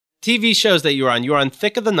TV shows that you were on. You were on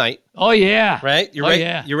Thick of the Night. Oh, yeah. Right?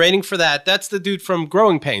 You're rating for that. That's the dude from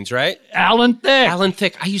Growing Pains, right? Alan Thicke. Alan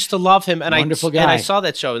Thicke. I used to love him. And Wonderful guy. And I saw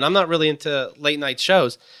that show. And I'm not really into late night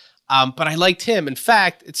shows. But I liked him. In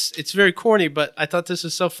fact, it's very corny, but I thought this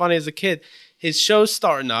was so funny as a kid. His show's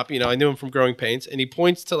starting up. I knew him from Growing Pains. And he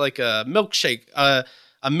points to like a milkshake, a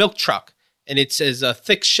milk truck. And it says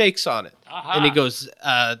Thick Shakes on it. Uh-huh. And he goes,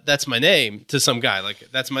 that's my name, to some guy. Like,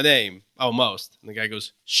 that's my name, almost. And the guy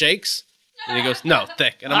goes, Shakes? And he goes, no,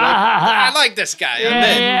 Thick. And I'm like, I like this guy.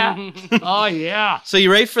 Yeah. Oh, yeah. So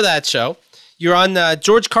you rate for that show. You're on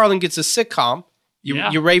George Carlin Gets a Sitcom.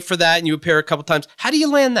 You rate for that, and you appear a couple times. How do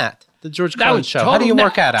you land that? The George Carlin show. How do you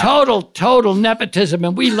work that out? Total nepotism,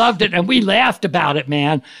 and we loved it, and we laughed about it,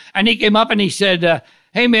 man. And he came up and he said,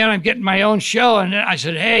 hey, man, I'm getting my own show. And I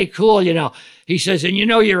said, hey, cool, He says, and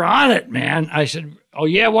you're on it, man. I said, oh,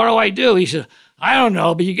 yeah, what do I do? He said, I don't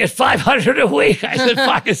know, but you get $500 a week. I said,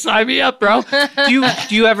 fucking sign me up, bro. Do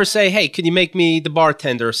you ever say, hey, can you make me the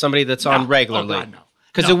bartender or somebody that's on regularly? Oh, God, no.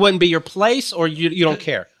 Because it wouldn't be your place, or you don't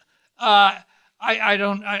care? I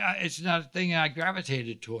don't. It's not a thing I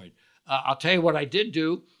gravitated toward. I'll tell you what I did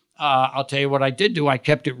do. I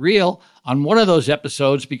kept it real on one of those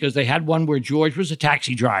episodes because they had one where George was a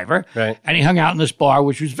taxi driver. Right. And he hung out in this bar,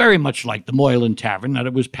 which was very much like the Moylan Tavern that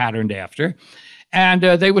it was patterned after. And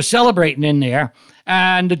they were celebrating in there.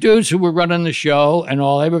 And the dudes who were running the show and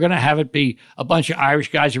all, they were going to have it be a bunch of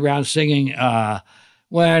Irish guys around singing,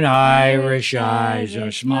 When Irish Eyes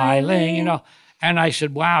Are Smiling, And I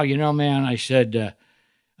said, wow, man, I said,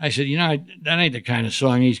 that ain't the kind of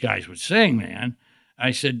song these guys would sing, man.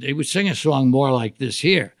 I said, they would sing a song more like this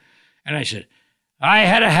here. And I said, I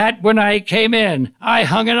had a hat when I came in. I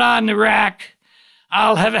hung it on the rack.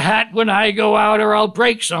 I'll have a hat when I go out or I'll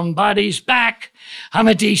break somebody's back. I'm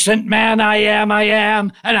a decent man, I am,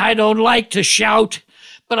 and I don't like to shout.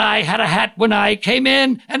 But I had a hat when I came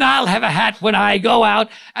in, and I'll have a hat when I go out.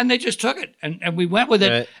 And they just took it, and we went with it.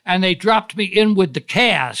 Right. And they dropped me in with the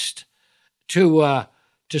cast to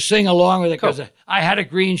sing along with it because I had a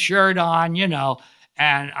green shirt on,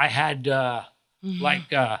 and I had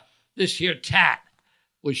this here tat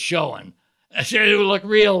was showing. So it would look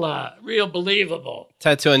real believable.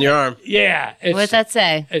 Tattoo on your arm. Yeah. What's that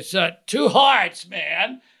say? It's 2 hearts,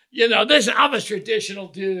 man. I'm a traditional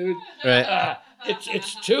dude. Right.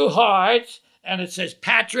 It's 2 hearts, and it says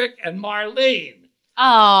Patrick and Marlene.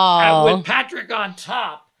 Oh. And with Patrick on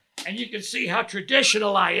top, and you can see how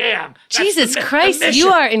traditional I am. Jesus Christ, you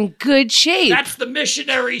are in good shape. That's the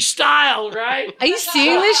missionary style, right? Are you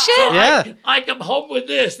seeing this shit? So yeah. I come home with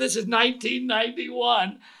this. This is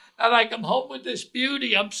 1991. And I come home with this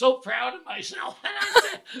beauty. I'm so proud of myself.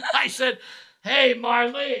 And I said, hey,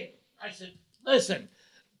 Marlene. I said, listen,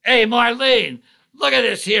 hey, Marlene, look at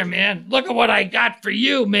this here, man. Look at what I got for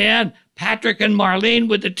you, man. Patrick and Marlene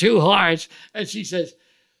with the 2 hearts. And she says,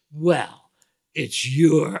 well, it's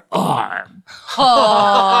your arm.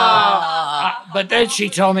 Oh. But then she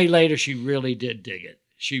told me later she really did dig it.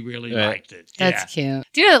 She really liked it. That's cute.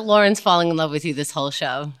 Do you know that Lauren's falling in love with you this whole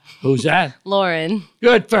show? Who's that? Lauren.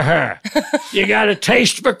 Good for her. You got a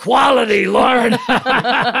taste for quality, Lauren.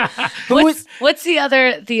 What's the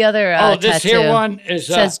other this tattoo? Here one is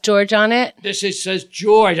says George on it. Says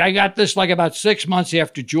George. I got this like about 6 months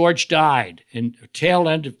after George died in the tail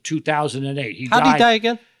end of 2008. How'd he die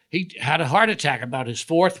again? He had a heart attack, about his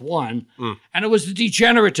 4th one, and it was a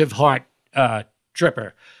degenerative heart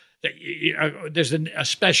tripper. There's a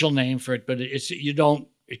special name for it, but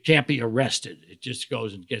it can't be arrested. It just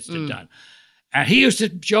goes and gets it done. And he used to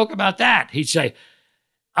joke about that. He'd say,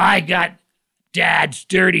 I got Dad's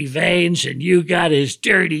dirty veins and you got his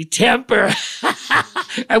dirty temper.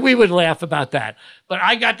 And we would laugh about that. But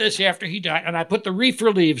I got this after he died, and I put the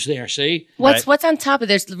reefer leaves there, see? What's on top of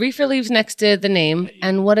this? The reefer leaves next to the name,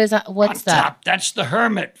 and what's that? Top, that's the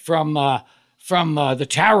hermit from the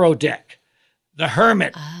tarot deck. The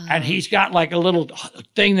hermit, and he's got like a little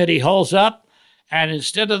thing that he holds up, and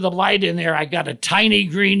instead of the light in there, I got a tiny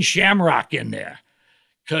green shamrock in there.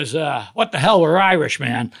 Because what the hell, we're Irish,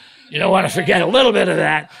 man. You don't want to forget a little bit of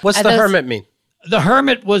that. What's the hermit mean? The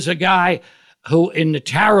hermit was a guy who, in the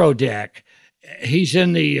tarot deck, he's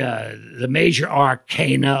in the major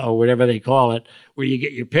arcana, or whatever they call it, where you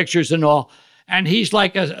get your pictures and all, and he's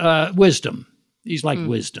like a wisdom. He's like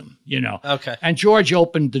wisdom, Okay. And George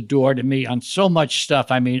opened the door to me on so much stuff.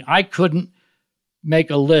 I mean, I couldn't make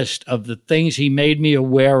a list of the things he made me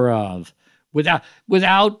aware of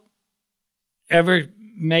without ever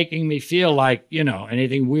making me feel like,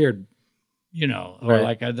 anything weird, or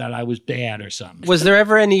like that I was bad or something. Was there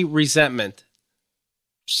ever any resentment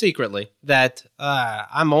secretly that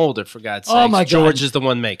I'm older, for God's sake. Oh, my God. George is the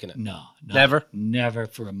one making it. No. Never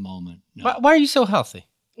for a moment. No. Why are you so healthy?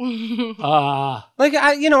 Like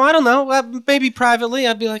I don't know. Maybe privately,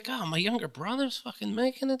 I'd be like, "Oh, my younger brother's fucking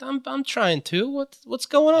making it. I'm trying to. What's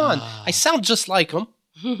going on? I sound just like him."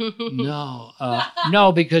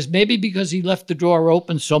 No, because he left the door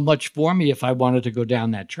open so much for me if I wanted to go down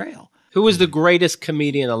that trail. Who is the greatest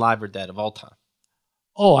comedian alive or dead of all time?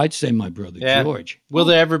 Oh, I'd say my brother George. Will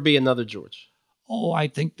there ever be another George? Oh, I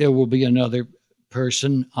think there will be another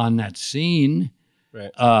person on that scene.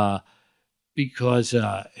 Right. Because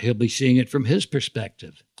he'll be seeing it from his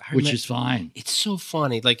perspective, which is fine. It's so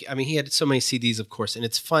funny. Like, I mean, he had so many CDs, of course, and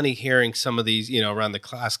it's funny hearing some of these, around the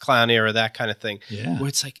Class Clown era, that kind of thing. Yeah. Where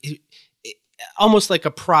it's like, almost like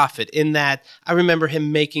a prophet in that I remember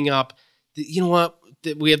him making up, you know what?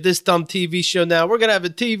 We have this dumb TV show now. We're gonna have a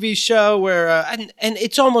TV show where, and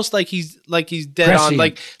it's almost like he's dead on,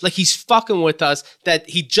 like he's fucking with us. That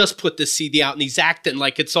he just put the CD out and he's acting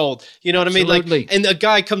like it's old. You know what I mean? Like, and a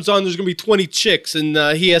guy comes on. There's gonna be 20 chicks, and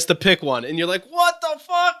he has to pick one, and you're like, what the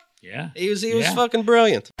fuck? Yeah, he was fucking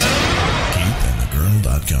brilliant.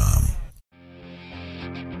 KeithAndTheGirl.com